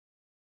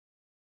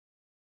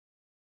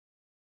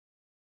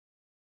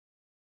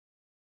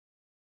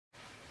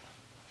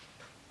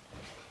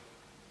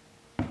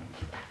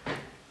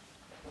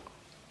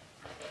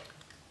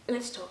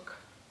let's talk.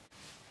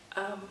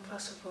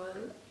 First of all,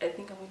 I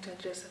think I'm going to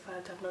address the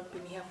fact I've not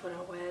been here for a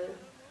while.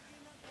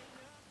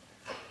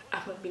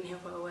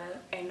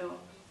 I know,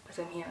 but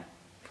I'm here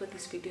for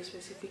this video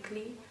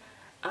specifically.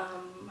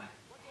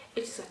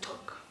 It is a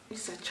talk, it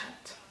is a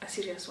chat, a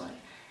serious one.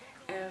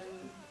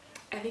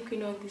 I think we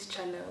know on this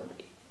channel,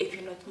 if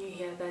you're not new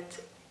here, that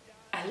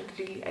I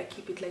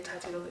keep it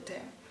lighthearted all the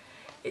time.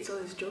 It's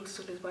always jokes,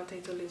 it's always banter,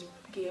 it's always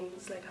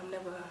games. Like, I'm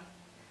never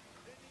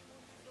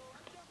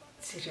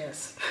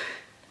serious,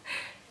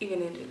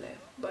 even in real life.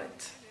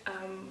 But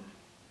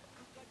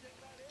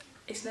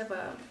it's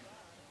never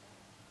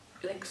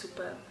like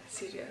super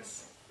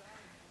serious.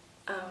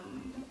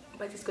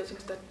 But it's getting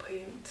to that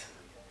point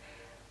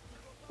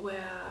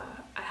where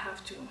I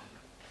have to,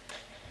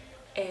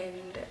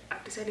 and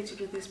I've decided to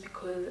do this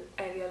because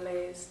I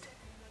realized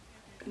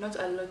not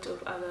a lot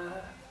of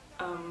other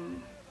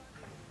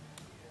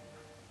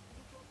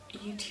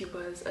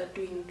YouTubers are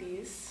doing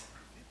this,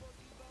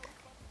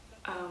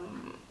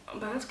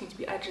 but that's going to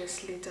be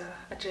addressed later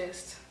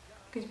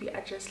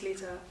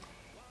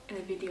in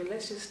the video.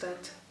 Let's just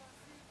start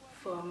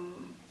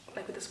from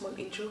with a small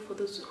intro for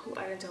those who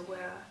aren't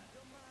aware.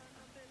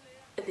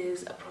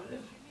 There's a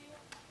problem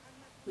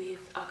with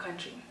our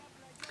country.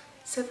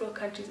 Several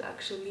countries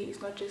actually.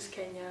 It's not just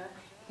Kenya,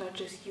 not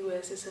just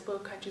US. There's several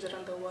countries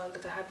around the world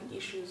that are having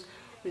issues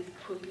with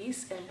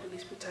police and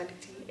police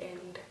brutality,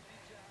 and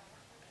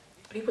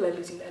people are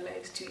losing their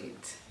lives to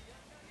it.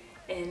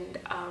 And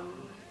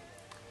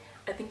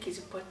I think it's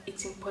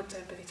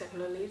important that it's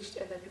acknowledged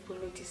and that people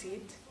notice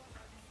it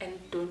and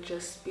don't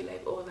just be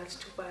like, oh, that's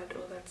too bad,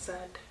 or that's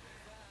sad.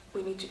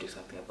 We need to do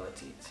something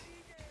about it.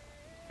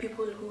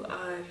 People who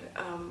are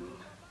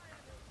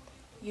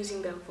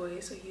using their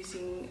voice or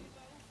using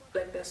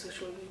their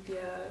social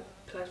media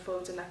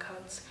platforms and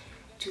accounts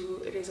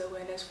to raise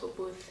awareness for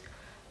both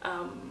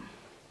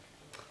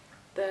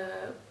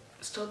the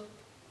Stop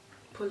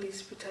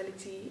Police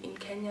Brutality in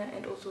Kenya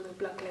and also the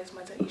Black Lives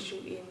Matter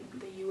issue in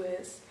the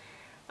US.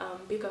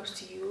 Big ups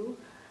to you.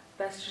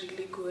 That's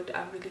really good.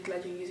 I'm really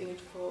glad you're using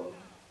it for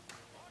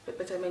the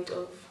betterment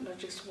of not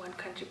just one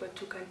country but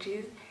two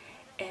countries.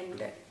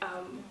 And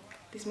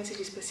this message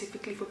is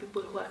specifically for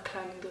people who are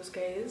clowning those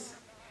guys,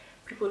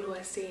 people who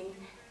are saying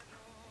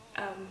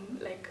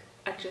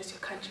address your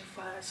country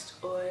first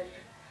or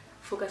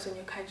focus on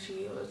your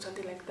country or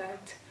something like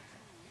that.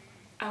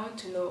 I want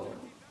to know,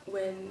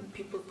 when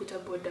people put a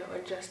border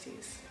on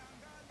justice,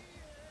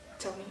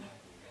 tell me,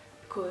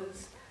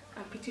 because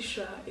I'm pretty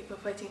sure if we're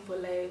fighting for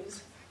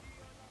lives,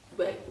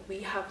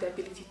 we have the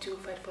ability to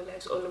fight for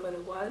lives all over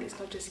the world. It's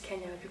not just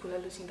Kenya. People are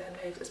losing their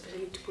lives,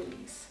 especially to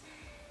police.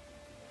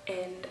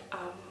 And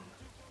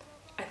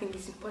I think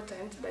it's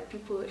important that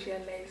people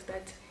realize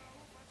that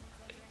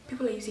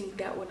people are using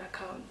their own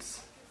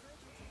accounts,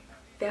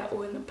 their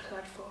own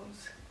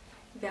platforms,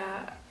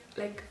 their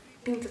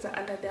things that are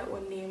under their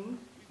own name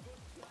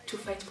to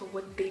fight for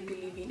what they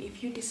believe in.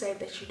 If you decide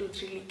that you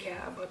don't really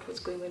care about what's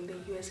going on in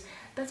the US,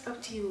 that's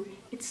up to you.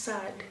 It's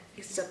sad,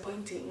 it's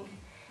disappointing,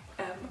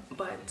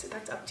 but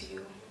that's up to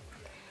you.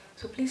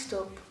 So please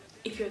stop.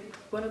 If you're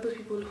one of those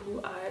people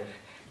who are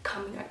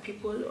coming at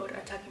people or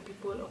attacking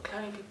people or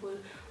clowning people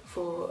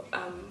for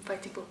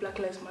fighting for Black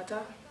Lives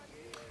Matter,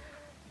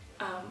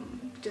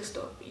 just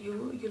stop.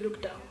 You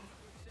look down.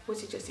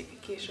 What's your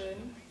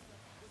justification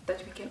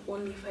that we can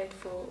only fight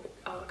for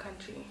our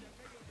country?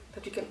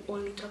 That we can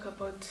only talk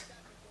about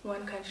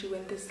one country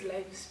when there's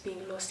lives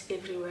being lost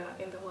everywhere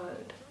in the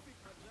world?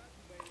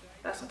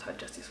 That's not how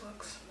justice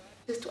works.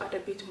 Just to add a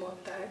bit more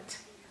of that,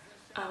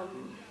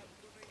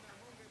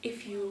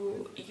 if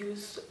you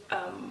use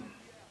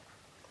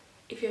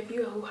if you're a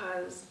viewer who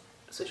has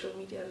social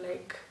media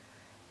like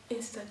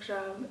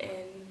Instagram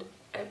and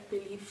I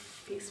believe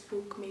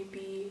Facebook,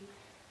 maybe,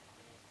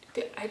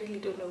 I really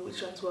don't know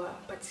which ones were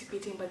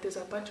participating, but there's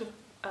a bunch of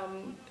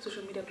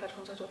social media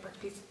platforms that were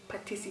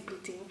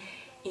participating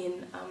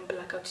in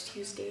Blackout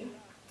Tuesday,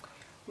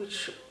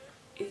 which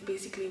is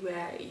basically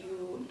where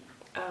you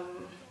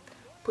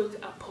put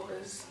a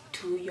pause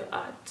to your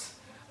art,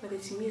 whether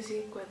it's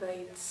music, whether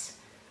it's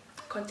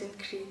content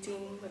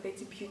creating, whether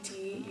it's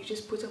beauty. You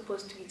just put a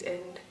pause to it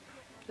and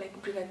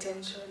bring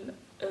attention,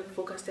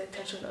 focus the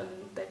attention on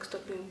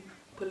stopping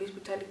police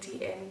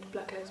brutality and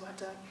Black Lives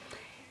Matter.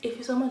 If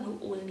you're someone who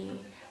only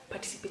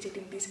participated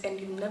in this and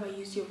you've never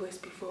used your voice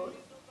before,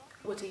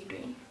 what are you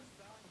doing?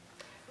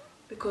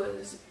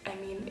 Because I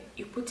mean,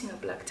 you're putting a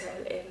black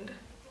tile and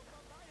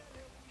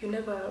you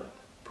never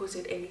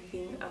posted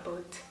anything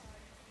about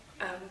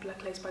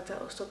Black Lives Matter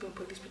or stopping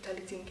police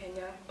brutality in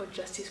Kenya or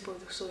justice for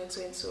so and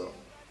so and so,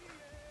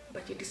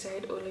 but you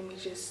decide, oh, let me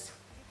just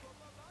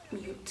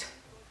mute.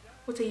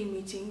 What are you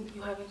muting?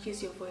 You haven't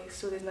used your voice,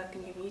 so there's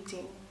nothing you're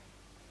muting.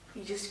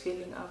 You're just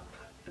filling up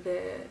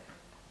the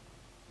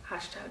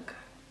hashtag.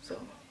 So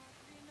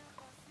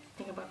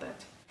think about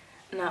that.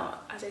 Now,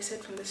 as I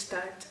said from the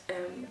start,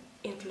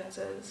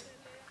 influencers,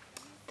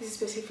 this is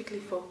specifically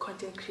for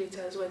content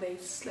creators, whether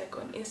it's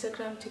on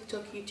Instagram,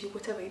 TikTok, YouTube,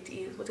 whatever it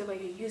is, whatever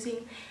you're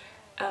using,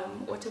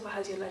 whatever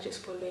has your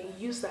largest following,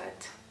 use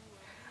that.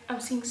 I'm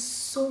seeing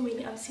so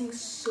many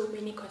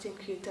content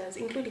creators,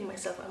 including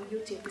myself. I'm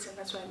guilty of this, and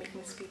that's why I'm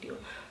making this video.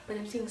 But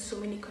I'm seeing so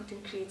many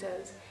content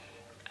creators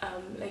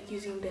like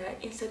using their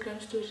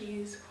Instagram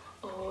stories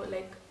or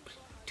like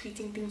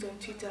tweeting things on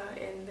Twitter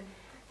and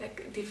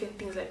like different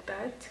things like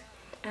that.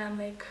 And I'm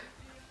like,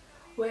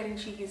 why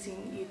aren't you using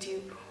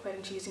YouTube? Why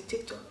aren't you using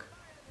TikTok?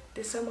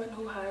 There's someone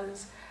who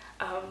has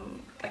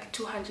like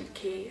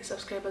 200k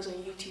subscribers on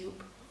YouTube,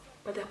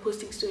 but they're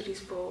posting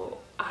stories for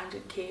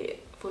 100k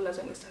followers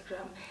on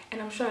Instagram.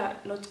 And I'm sure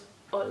not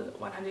all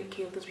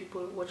 100k of those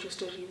people watch your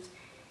stories.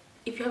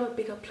 If you have a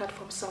bigger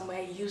platform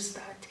somewhere, use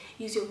that.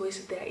 Use your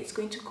voice there. It's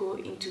going to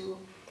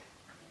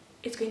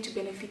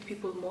benefit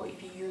people more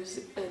if you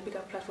use a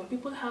bigger platform.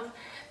 People have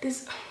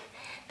these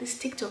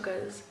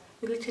TikTokers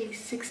with literally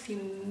 60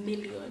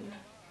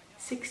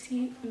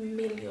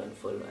 million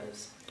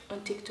followers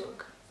on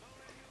TikTok,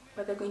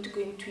 but they're going to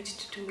go and tweet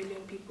to 2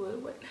 million people.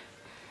 What?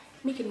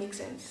 Make it make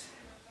sense.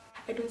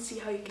 I don't see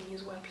how you can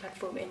use one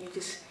platform and you're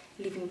just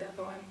leaving the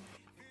other one.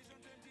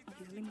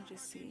 Okay, so let me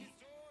just say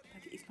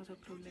that it's not a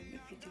problem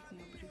if you take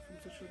more break from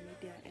social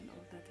media and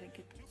all that. I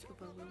get it's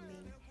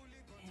overwhelming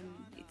and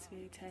it's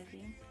very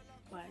tiring,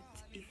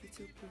 but if you're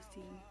still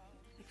posting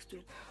extra,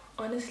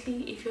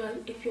 honestly, if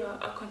you're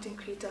a content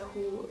creator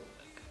who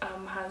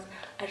has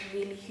a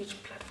really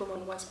huge platform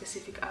on one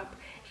specific app,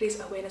 raise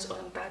awareness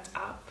on that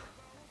app.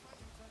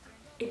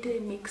 It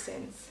didn't make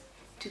sense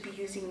to be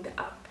using the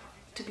app,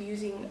 to be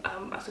using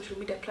a social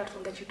media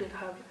platform that you don't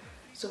have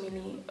so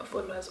many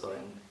followers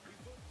on,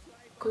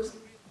 because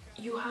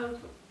you have,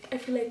 I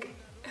feel like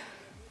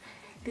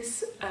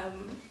this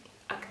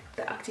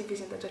the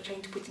activism that you're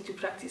trying to put into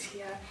practice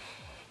here,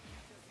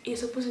 you're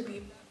supposed to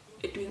be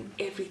doing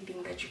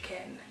everything that you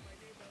can,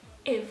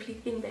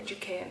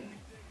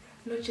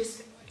 not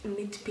just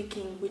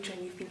nitpicking which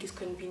one you think is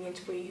convenient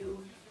for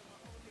you.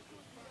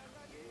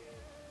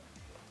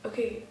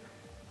 Okay,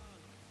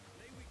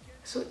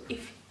 so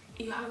if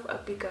you have a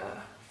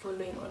bigger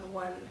following on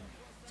one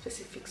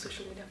specific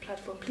social media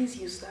platform, please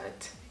use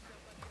that,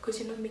 because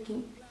you're not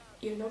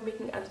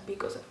making as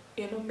big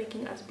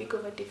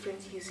of a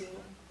difference using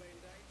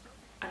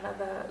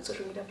another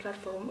social media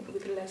platform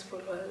with less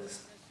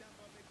followers.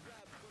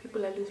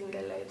 People are losing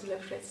their lives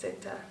left, right,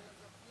 center,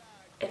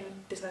 and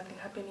there's nothing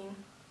happening.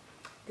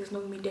 There's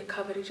no media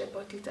coverage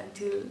about it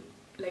until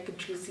like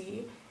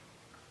Juicy.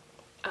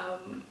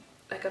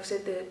 Like I've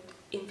said, the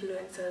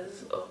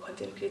influencers or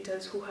content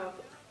creators who have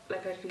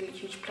like a really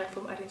huge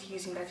platform aren't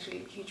using that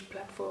really huge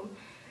platform,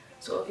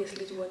 so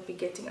obviously it won't be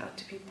getting out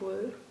to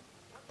people.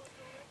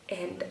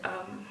 And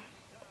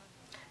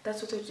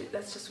that's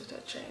just what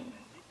I'm trying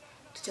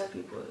to tell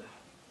people.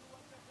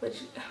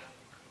 But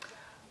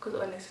because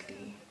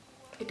honestly,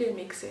 it didn't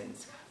make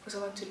sense for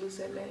someone to lose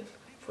their life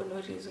for no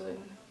reason.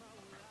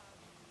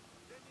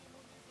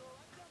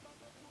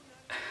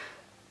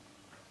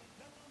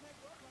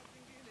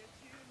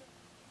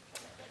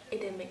 It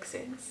didn't make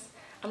sense.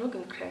 I'm not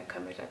going to cry on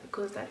camera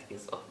because that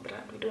is off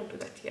brand. We don't do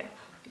that here.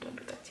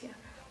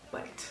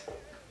 But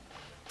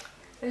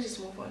let's just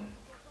move on.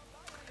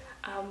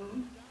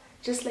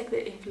 Just like the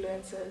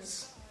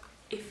influencers,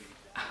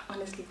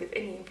 honestly, if there's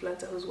any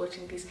influencer who's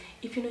watching this,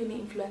 if you know any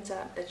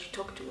influencer that you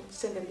talk to,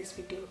 send them this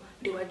video.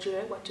 They were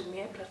Joy, what to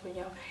me, platform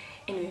now.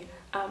 Anyway,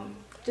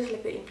 just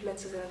like the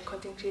influencers and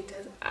content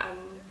creators,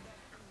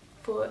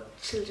 for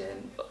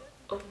children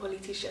of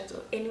politicians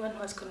or anyone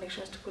who has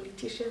connections to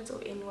politicians or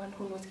anyone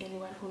who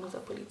knows a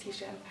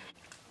politician,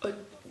 or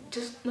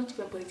just not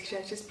even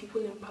politicians, just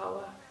people in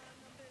power,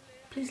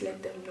 please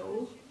let them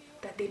know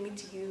that they need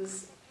to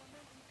use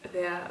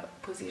their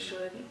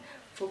position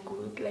for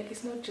good. Like,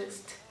 it's not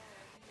just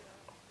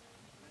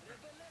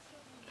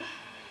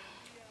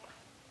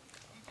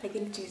like they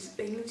need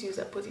to use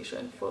that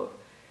position for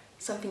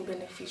something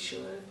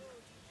beneficial.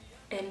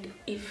 And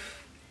if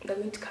they're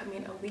going to come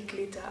in a week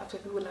later after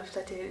people have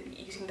started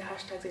using the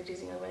hashtags and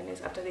raising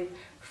awareness, after they've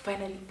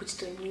finally put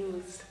it on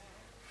news,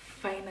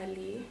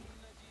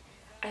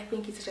 I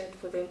think it's right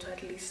for them to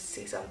at least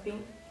say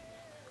something,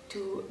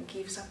 to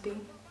give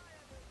something,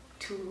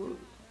 to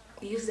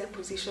use their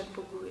position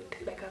for good.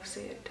 Like I've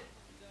said,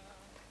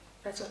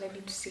 that's all I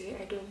need to say.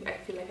 I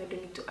feel like I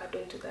don't need to add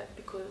on to that,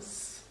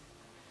 because,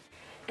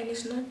 and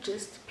it's not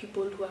just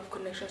people who have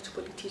connections to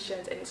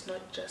politicians, and it's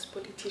not just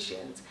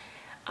politicians.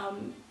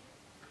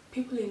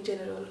 People in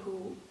general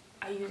who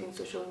are using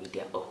social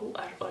media or who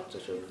are on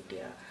social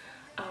media,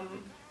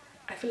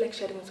 I feel like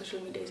sharing on social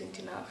media isn't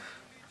enough.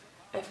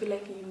 I feel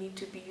like you need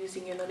to be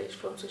using your knowledge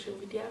from social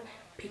media,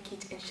 pick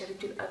it and share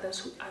it with others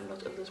who are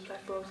not on those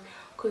platforms.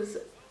 Because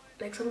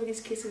like some of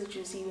these cases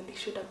you see when they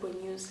showed up on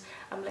news,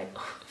 I'm like,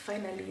 oh,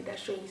 finally they're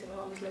showing this, and my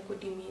mom was like, what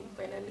do you mean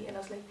finally? And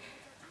I was like,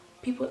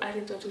 people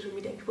aren't on social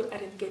media, people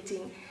aren't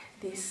getting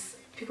this news,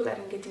 people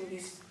aren't getting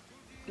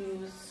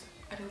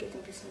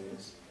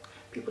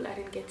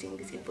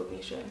this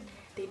information.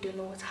 They don't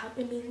know what's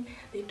happening,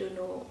 they don't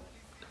know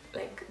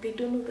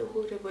the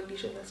whole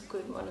revolution that's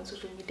going on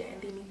social media,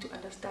 and they need to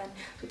understand.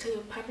 So tell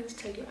your parents,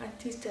 tell your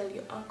aunties, tell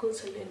your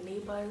uncles, tell your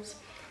neighbors,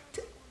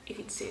 if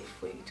it's safe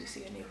for you to see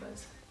your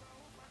neighbors.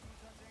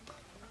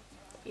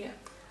 yeah,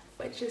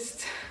 but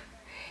just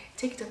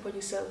take it upon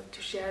yourself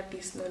to share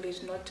this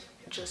knowledge, not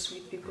just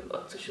with people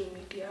on social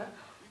media,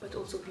 but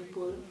also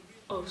people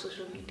off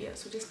social media.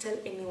 So just tell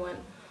anyone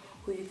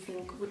who you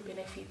think would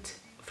benefit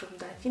from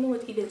that. You know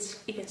what, even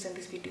send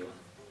this video,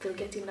 they'll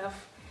get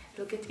enough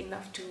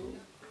to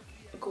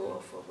go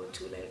off of, or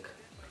to like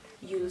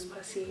use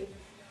per se,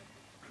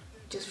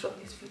 just from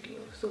this video.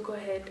 So go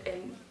ahead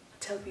and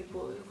tell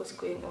people what's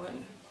going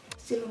on.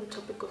 Still on the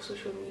topic of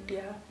social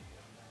media,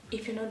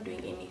 if you're not doing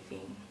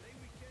anything,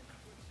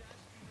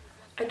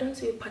 I don't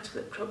say you're part of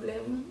the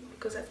problem,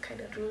 because that's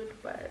kind of rude,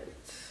 but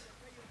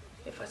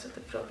you're part of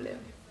the problem,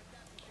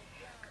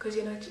 because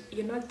you're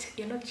not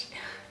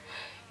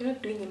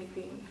doing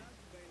anything.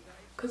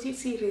 Because you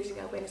see, raising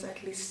awareness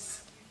at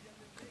least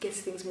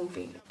gets things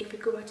moving. If you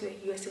go back to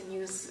the US and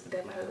use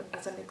them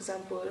as an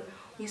example,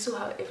 we saw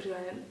how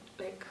everyone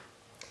like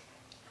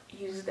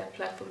used their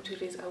platform to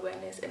raise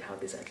awareness, and how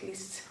this, at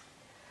least,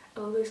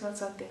 although it's not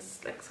something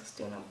like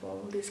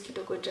sustainable, this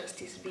Kitoko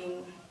justice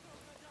being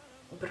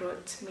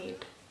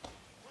made,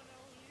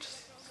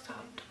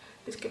 served.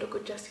 This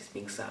Kitoko justice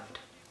being served.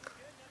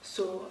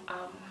 So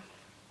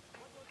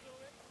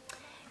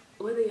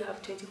whether you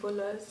have 20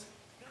 followers,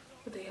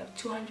 whether you have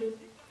 200,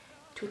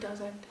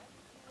 2,000,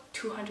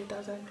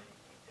 200,000,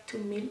 2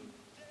 million,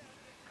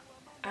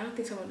 I don't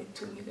think someone with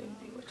 2 million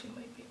will be watching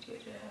my video.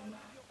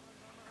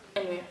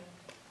 Anyway,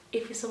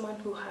 if you're someone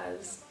who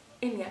has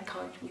any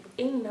account with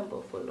any number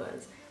of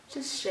followers,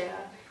 just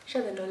share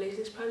the knowledge.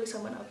 There's probably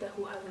someone out there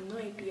who has no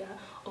idea,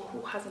 or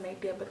who has an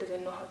idea but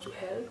doesn't know how to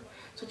help.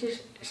 So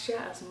just share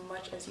as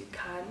much as you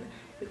can,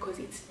 because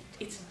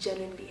it's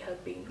genuinely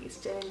helping. It's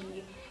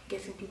genuinely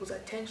getting people's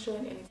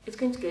attention, and it's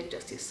going to get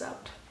justice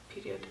served,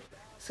 period.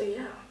 So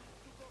yeah,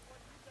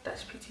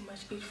 that's pretty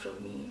much it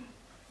from me.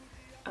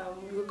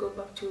 We'll go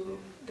back to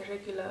the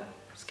regular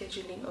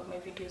scheduling of my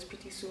videos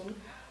pretty soon,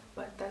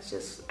 but I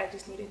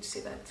just needed to say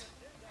that,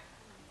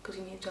 because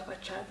you need to have a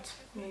chat,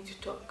 you need to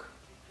talk,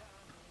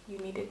 you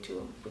needed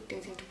to put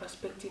things into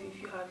perspective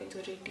if you haven't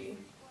already.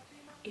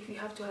 If you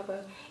have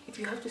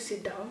to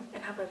sit down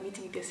and have a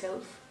meeting with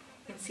yourself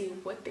and see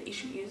what the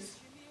issue is,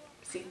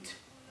 sit,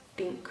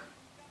 think,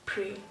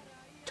 pray,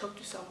 talk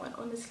to someone.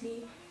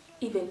 Honestly,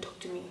 even talk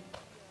to me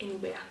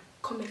anywhere.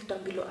 Comment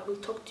down below. I will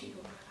talk to you.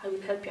 I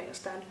will help you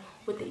understand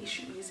what the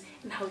issue is,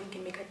 and how we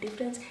can make a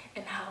difference,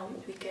 and how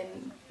we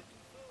can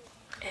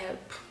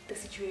help the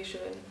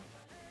situation.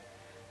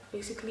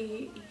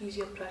 Basically, use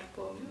your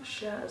platform,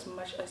 share as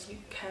much as you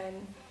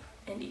can,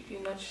 and if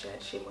you're not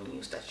shared, shame on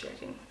you, start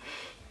sharing.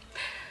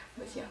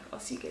 But yeah, I'll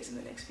see you guys in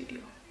the next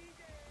video.